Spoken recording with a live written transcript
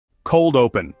Cold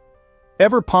open.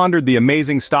 Ever pondered the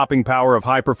amazing stopping power of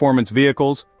high-performance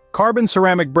vehicles? Carbon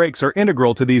ceramic brakes are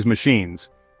integral to these machines.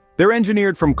 They're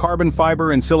engineered from carbon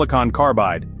fiber and silicon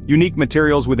carbide, unique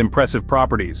materials with impressive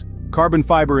properties. Carbon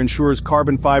fiber ensures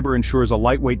a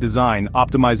lightweight design,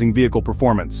 optimizing vehicle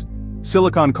performance.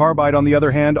 Silicon carbide, on the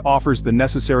other hand, offers the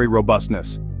necessary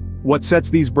robustness. What sets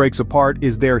these brakes apart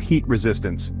is their heat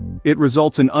resistance. It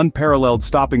results in unparalleled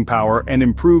stopping power and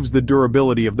improves the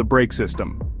durability of the brake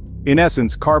system. In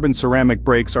essence, carbon ceramic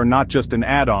brakes are not just an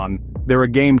add-on, they're a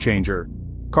game changer.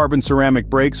 Carbon ceramic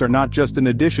brakes are not just an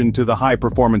addition to the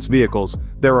high-performance vehicles,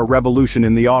 they're a revolution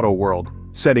in the auto world,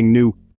 setting new,